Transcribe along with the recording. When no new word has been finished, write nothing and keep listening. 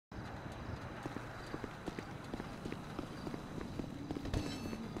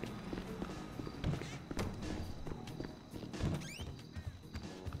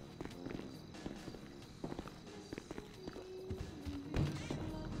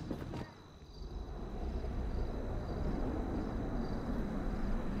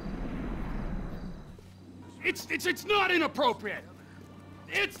It's not inappropriate.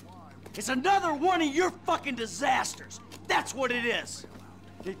 It's another one of your fucking disasters. That's what it is.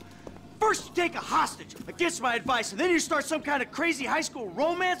 First you take a hostage against my advice, and then you start some kind of crazy high school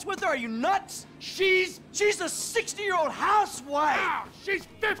romance with her? Are you nuts? She's a 60-year-old housewife! Ah, she's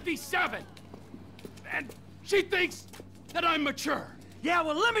 57! And she thinks that I'm mature. Yeah,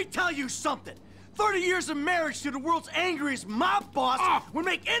 well, let me tell you something. 30 years of marriage to the world's angriest mob boss would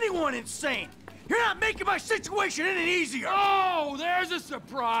make anyone insane. You're not making my situation any easier. Oh, there's a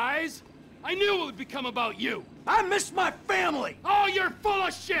surprise. I knew it would become about you. I miss my family. Oh, you're full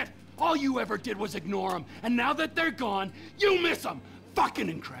of shit. All you ever did was ignore them, and now that they're gone, you miss them. Fucking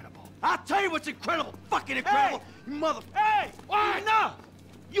incredible. I'll tell you what's incredible. Fucking incredible. Hey! You mother... Hey! What? Enough!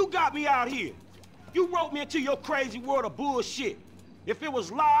 You got me out here. You wrote me into your crazy world of bullshit. If it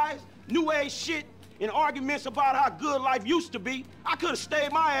was lies, new age shit, and arguments about how good life used to be, I could have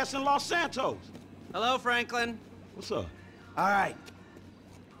stayed my ass in Los Santos. Hello, Franklin. What's up? All right.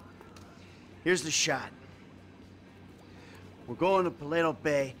 Here's the shot. We're going to Paleto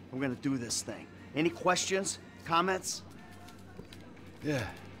Bay, and we're gonna do this thing. Any questions? Comments? Yeah.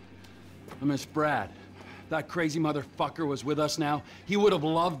 I miss Brad. That crazy motherfucker was with us now. He would have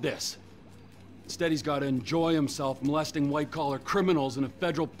loved this. Instead, he's got to enjoy himself molesting white-collar criminals in a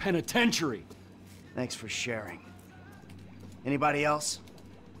federal penitentiary. Thanks for sharing. Anybody else?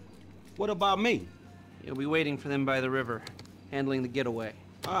 What about me? You'll be waiting for them by the river, handling the getaway.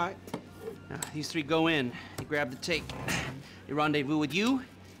 All right. Now, these three go in, they grab the tape. They rendezvous with you,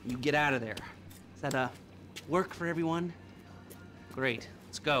 and you get out of there. Does that, work for everyone? Great.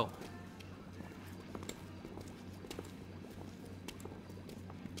 Let's go.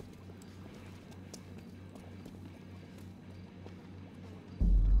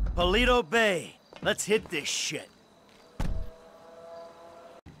 Paleto Bay. Let's hit this shit.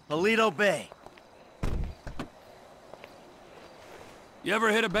 Paleto Bay. You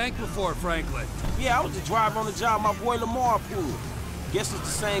ever hit a bank before, Franklin? Yeah, I was the driver on the job my boy Lamar pulled. Guess it's the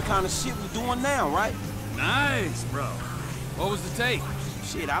same kind of shit we doing now, right? Nice, bro. What was the take?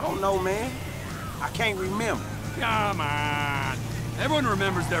 Shit, I don't know, man. I can't remember. Come on. Everyone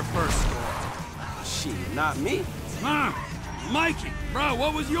remembers their first score. Shit, not me. Mikey, bro,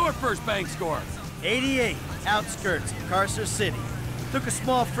 what was your first bank score? 88, outskirts of Carcer City. Took a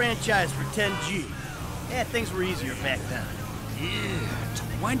small franchise for 10G. Yeah, things were easier back then. Yeah,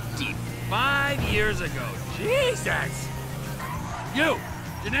 25 years ago. Jesus! You,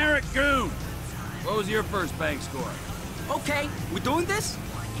 generic goon. What was your first bank score? Okay, we're doing this?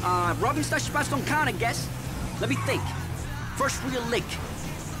 Robbing such spots don't count, I guess. Let me think. First real lick.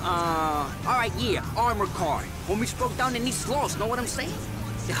 Alright, yeah, armor car. Homies broke down in these laws, know what I'm saying?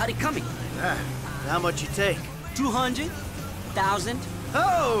 They had it coming. How much you take? 200, 1,000.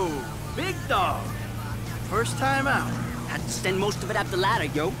 Oh, big dog. First time out. Had to send most of it up the ladder,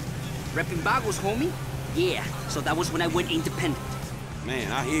 yo. Repping Bagos, homie. Yeah, so that was when I went independent.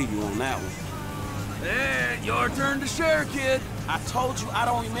 Man, I hear you on that one. Hey, your turn to share, kid. I told you I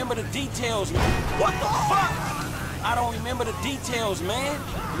don't remember the details, man. What the fuck? I don't remember the details, man.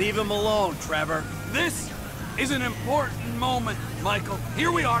 Leave him alone, Trevor. This is an important moment, Michael.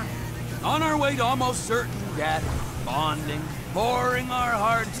 Here we are, on our way to almost certain death, bonding, pouring our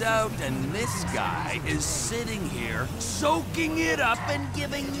hearts out, and this guy is sitting here, soaking it up and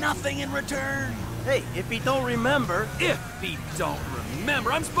giving nothing in return. Hey, if he don't remember... If he don't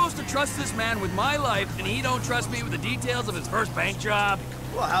remember, I'm supposed to trust this man with my life, and he don't trust me with the details of his first bank job?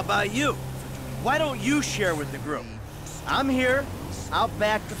 Well, how about you? Why don't you share with the group? I'm here, I'll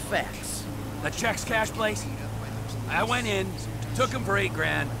back the facts. The checks cash place? I went in, took him for 8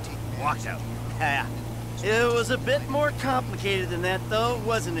 grand, walked out. Yeah. It was a bit more complicated than that, though,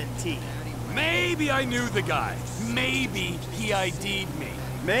 wasn't it, T? Maybe I knew the guy. Maybe he ID'd me.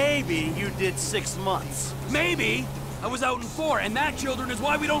 Maybe you did 6 months. Maybe I was out in 4, and that, children, is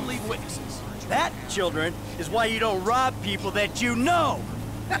why we don't leave witnesses. That, children, is why you don't rob people that you know.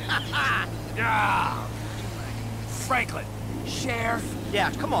 Ah. Franklin, share.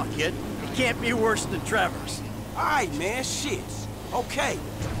 Yeah, come on, kid. It can't be worse than Trevor's. All right, man, shit. Okay,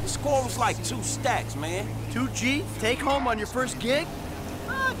 the score was like 2 stacks, man. 2G? Take home on your first gig?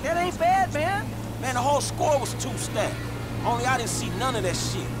 That ain't bad, man. Man, the whole score was 2 stacks. Only I didn't see none of that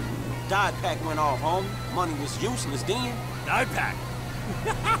shit. Dye pack went off, homie. Money was useless then. Dye pack.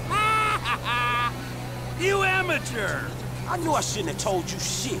 You amateur. I knew I shouldn't have told you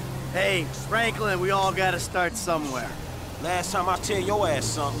shit. Hey, Franklin, we all gotta start somewhere. Last time I tell your ass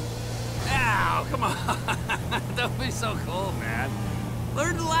something. Ow, come on. Don't be so cold, man.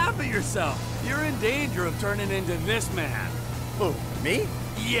 Learn to laugh at yourself. You're in danger of turning into this man. Who, me?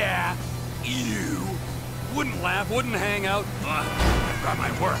 Yeah, you. Wouldn't laugh, wouldn't hang out. I've got my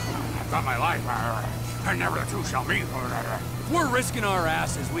work, I've got my life, and never the two shall meet. If we're risking our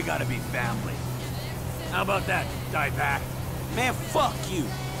asses, we gotta be family. How about that, die back? Man, fuck you,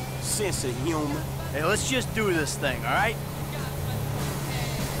 sense of humor. Hey, let's just do this thing, all right?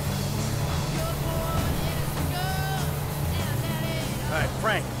 All right,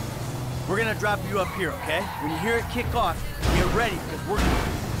 Frank. We're gonna drop you up here, okay? When you hear it kick off, get ready because we're...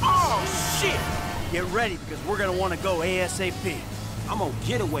 Oh, shit! Get ready because we're gonna want to go ASAP. I'm on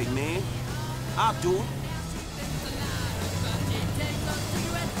getaway, man. I'll do it.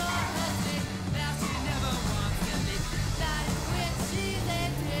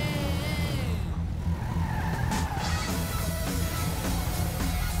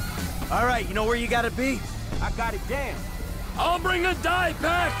 All right, you know where you gotta be? I got it down. I'll bring a die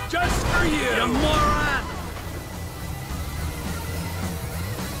pack just for you! You moron!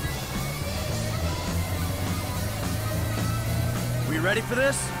 We ready for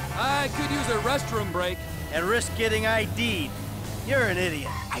this? I could use a restroom break. And risk getting ID'd. You're an idiot.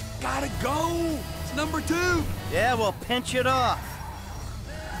 I gotta go! It's number 2! Yeah, well, pinch it off.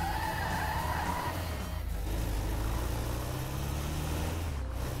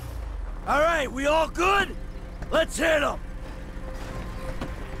 All right, we all good? Let's hit them!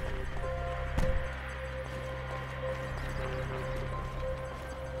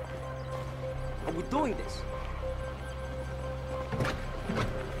 Are we doing this?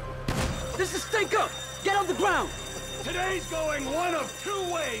 This is stink up! Get on the ground! Today's going one of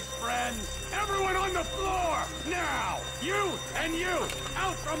 2 ways, friends. Everyone on the floor, now! You and you,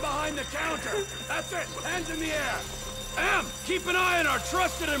 out from behind the counter. That's it, hands in the air. Em, keep an eye on our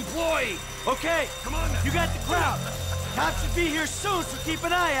trusted employee! Okay, Come on then. you got the crowd. Cops should be here soon, so keep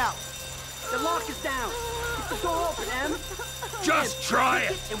an eye out. The lock is down. Keep the door open, Em. Just try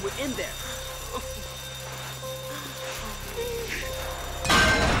it. And we're in there.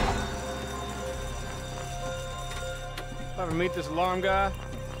 If I ever meet this alarm guy,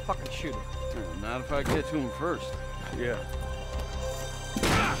 fucking shoot him. Not if I get to him first. Yeah.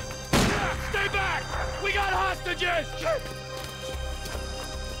 Stay back! We got hostages!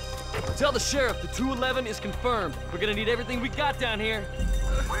 Tell the sheriff the 211 is confirmed. We're gonna need everything we got down here.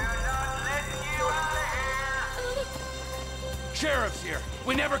 Sheriff's here.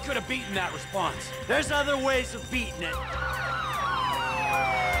 We never could have beaten that response. There's other ways of beating it.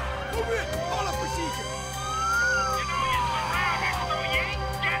 Move in! Follow procedure! You know you're surrounded, so you ain't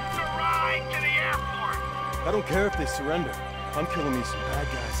getting to ride to the airport! I don't care if they surrender. I'm killing me some bad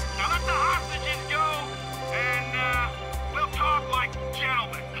guys. Now let the hostages go, and, we'll talk like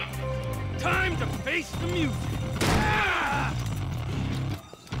gentlemen. Time to face the music.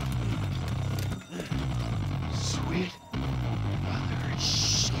 Sweet mother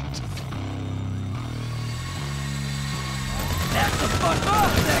shit. Back the fuck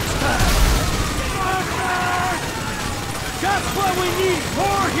off next time! Just what we need,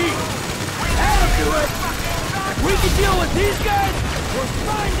 more heat! That'll do it! If we can deal with these guys, we're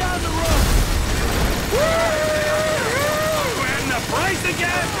fine down the road! And the price of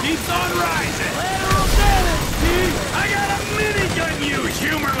gas keeps on rising. Lateral damage, Steve! I got a minigun, you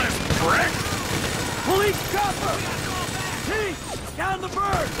humorless prick! Police chopper! T! Down the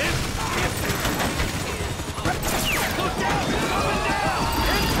bird! Look out! Coming down!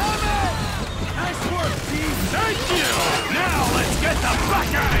 Incoming! Nice work, T! Thank you! Now let's get the fuck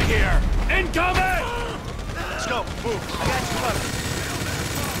out of here! Incoming! Let's go, move. I got you covered.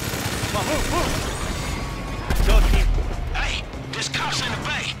 Come on, move! Go, team. Hey, there's cops in the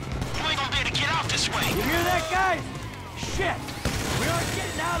bay. You ain't gonna be able to get out this way. You hear that, guys? Shit! We aren't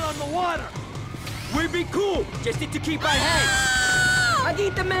getting out on the water! We'll be cool. Just need to keep our heads. I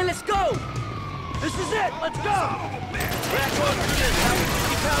need the man. Let's go. This is it! Let's go! Back over this, have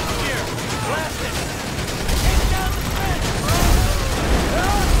 50 pounds of gear. Blast it! Take down the fence, bro!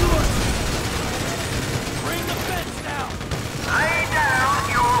 They're on to us! Bring the fence down! Lay down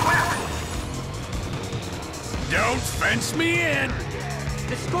your weapons! Don't fence me in!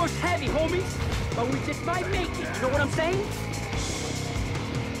 The score's heavy, homies. But we just might make it. You know what I'm saying?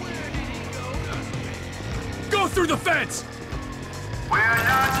 Go through the fence! We're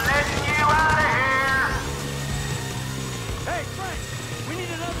not letting you out of here! Hey, Frank! We need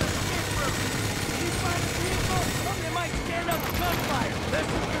another escape route! Can you find a vehicle? Somebody might stand up to gunfire!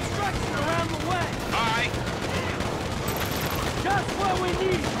 There's some construction around the way! Alright. Just what we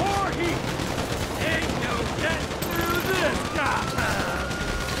need! More heat! Ain't no getting through this, cop!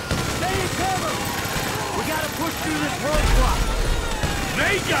 Stay in cover! We gotta push through this roadblock!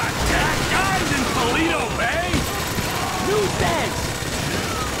 They got jack guys in Paleto Bay! New dance.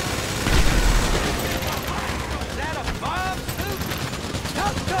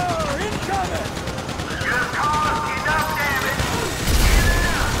 Doctor, incoming! Just caused enough damage.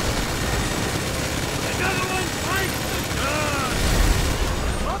 Another one breaks the gun!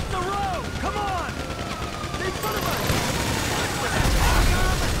 Up the road! Come on! In front of us!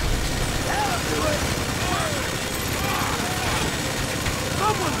 That'll do it!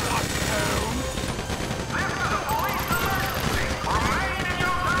 Someone got down! This is a police emergency. Remain in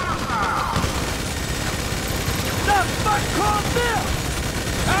your domicile. The fuck called this?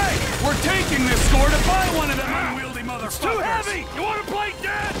 Hey, we're taking this score to buy one of them unwieldy motherfuckers. Too heavy! You wanna play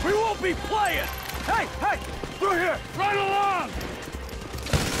dead? We won't be playing! Hey, hey! Through here! Run along!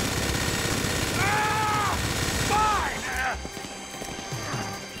 Ah! Fine!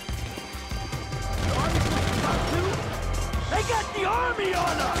 They got the army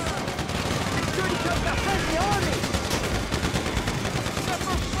on us! These dirty cops got friendly army!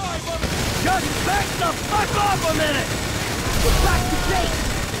 Just back the fuck off a minute! Get back to base!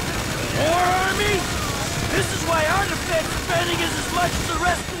 More army? This is why our defense spending is as much as the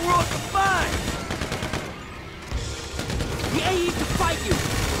rest of the world combined! We ain't here to fight you.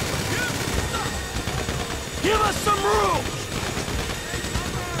 Give us some room!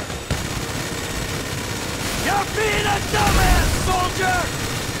 You're being a dumbass, soldier!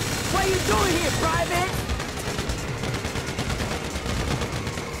 What are you doing here, Private?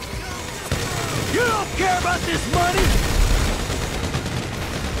 You don't care about this money!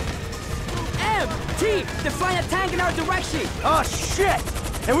 T, they're flying a tank in our direction. Oh, shit!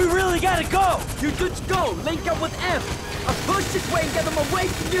 And we really gotta go! You're good to go. Link up with F. I'll push this way and get them away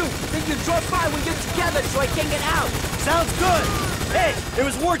from you. Then you drop by when you're together so I can get out. Sounds good! Hey, it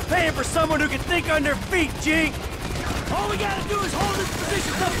was worth paying for someone who can think on their feet, G! All we gotta do is hold this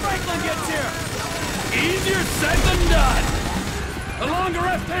position till Franklin gets here! Easier said than done. The longer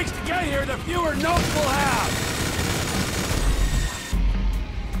F takes to get here, the fewer notes we'll have.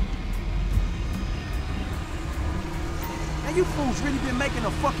 Now you fools really been making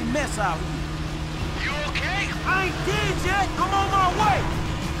a fucking mess out here. You okay? I ain't dead yet. I'm on my way.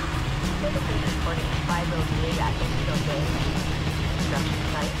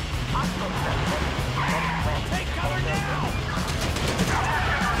 Take cover now!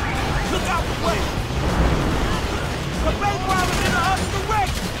 Look out the way. The bank robber's in the other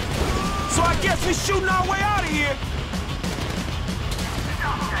direction. So I guess we're shooting our way out of here.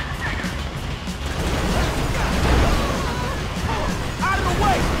 Out of the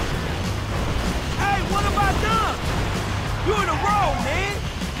way. Hey, what have I done? You in the road, man.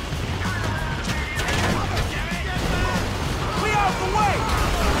 We out the way.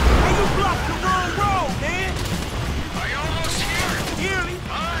 Hey, you blocked the wrong road, man. Are you almost here? Nearly.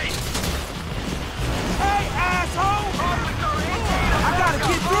 Aye. Hey, asshole. I gotta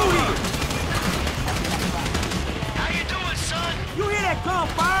get through here. How you doing, son? You hear that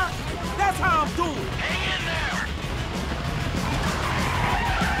gunfire? That's how I'm doing. Hang in there.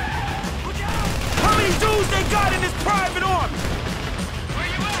 How many dudes they got in this private army? Where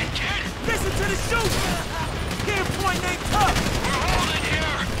you at, kid? Listen to the shooting. Pinpoint ain't tough. We're holding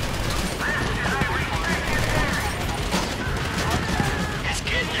here. It's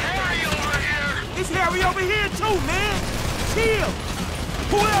getting hairy over here. It's hairy over here too, man. Chill.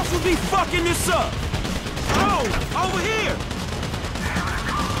 Who else would be fucking this up? Oh, over here.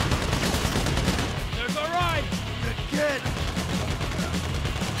 There's a ride! Good kid!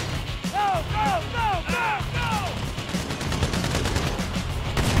 Go, go, go, go, go!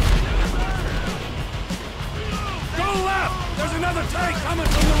 Go left! There's another tank coming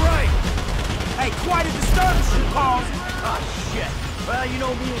from the right! Hey, quite a disturbance you caused. Oh, shit. Well, you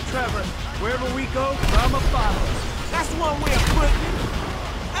know me and Trevor. Wherever we go, I'ma follow. That's one way of putting it.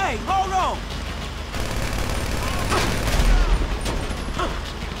 Hey, hold on.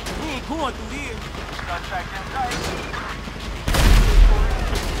 We ain't going through here. Contract in sight.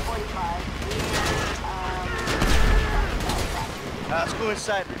 Let's go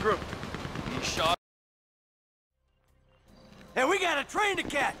inside the group. You shot? Hey, we got a train to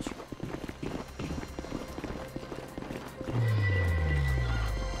catch!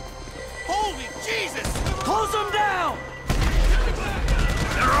 Holy Jesus! Close them down!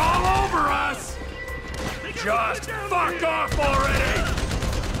 They're all over us! Just fuck off already!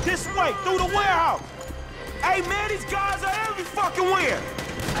 This way, through the warehouse. Hey, man, these guys are every fucking where.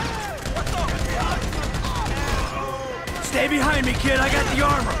 Stay behind me, kid. I got the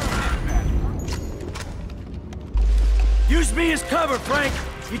armor. Use me as cover, Frank.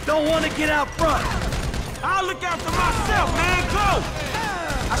 You don't want to get out front. I'll look after myself, man. Go!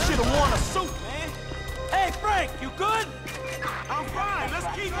 I should have worn a suit, man. Hey, Frank, you good? I'm fine. Let's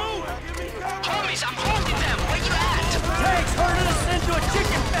keep moving. Homies, I'm holding them. Where you at? Tank's herding us into into a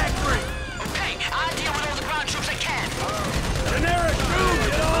chicken factory! Okay, I'll deal with all the ground troops I can. Generic crew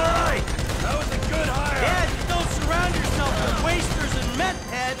did all right! That was a good hire! Yeah, if you don't surround yourself with wasters and meth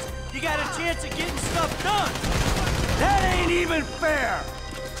heads, you got a chance of getting stuff done! That ain't even fair!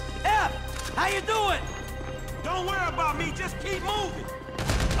 F, how you doing? Don't worry about me, just keep moving.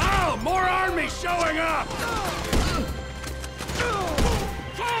 Oh, more army showing up!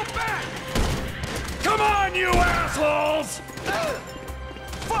 Fall back! Come on, you assholes!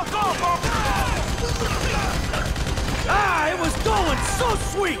 Fuck off, Ah, it was going so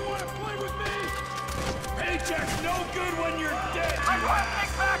sweet! Paycheck's no good when you're dead!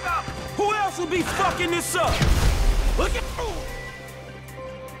 back up! Who else will be fucking this up? Look out!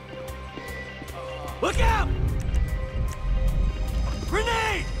 Look out!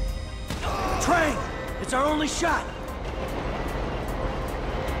 Grenade! Train! It's our only shot!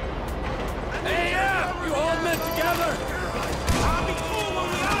 Hey, you all men together! I'll be cool when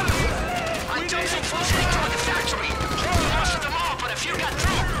we out of here! I don't think folks heading toward the factory. We lost them all, but if you got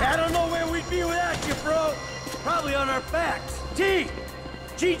through... I don't know where we'd be without you, bro. Probably on our backs. G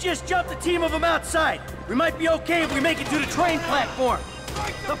just jumped a team of them outside. We might be okay if we make it to the train platform.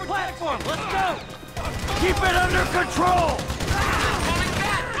 The platform, let's go! Keep it under control! Pulling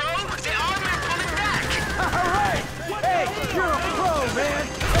back, bro! The army are pulling back! All right! Hey, you're a pro, man!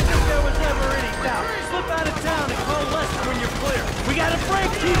 As if there was ever any doubt. Slip out of town and call Lester when you're clear. We got a break,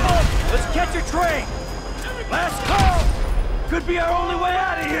 people! Let's catch a train! Last call! Could be our only way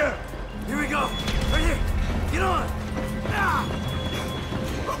out of here! Here we go! Right here! Get on! Ah!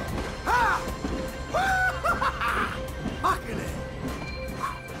 Ah! Fucking it!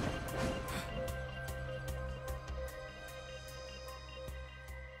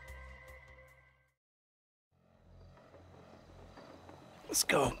 Let's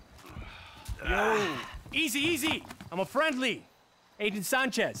go. Yo, easy. I'm a friendly. Agent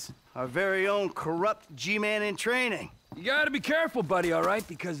Sanchez. Our very own corrupt G-man in training. You gotta be careful, buddy, all right?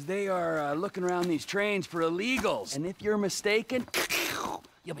 Because they are looking around these trains for illegals. And if you're mistaken,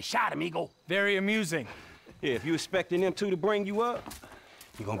 you'll be shot, amigo. Very amusing. Yeah, if you expecting them two to bring you up,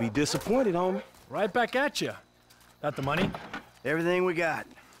 you're gonna be disappointed, homie. Right back at you. Got the money? Everything we got.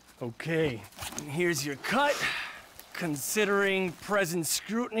 Okay, here's your cut. Considering present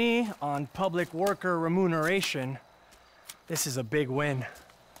scrutiny on public worker remuneration, this is a big win.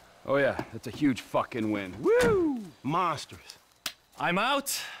 Oh yeah, that's a huge fucking win. Woo! Monsters. I'm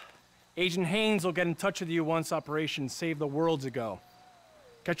out. Agent Haynes will get in touch with you once Operation Save the World's ago.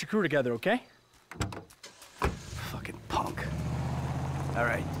 Get your crew together, okay? Fucking punk. All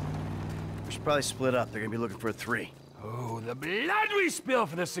right. We should probably split up. They're gonna be looking for a 3. Oh, the blood we spill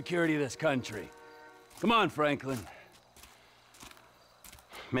for the security of this country. Come on, Franklin.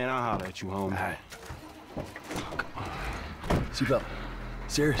 Man, I'll holler at you, homie. All right. Seatbelt.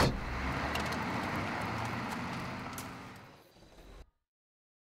 Serious.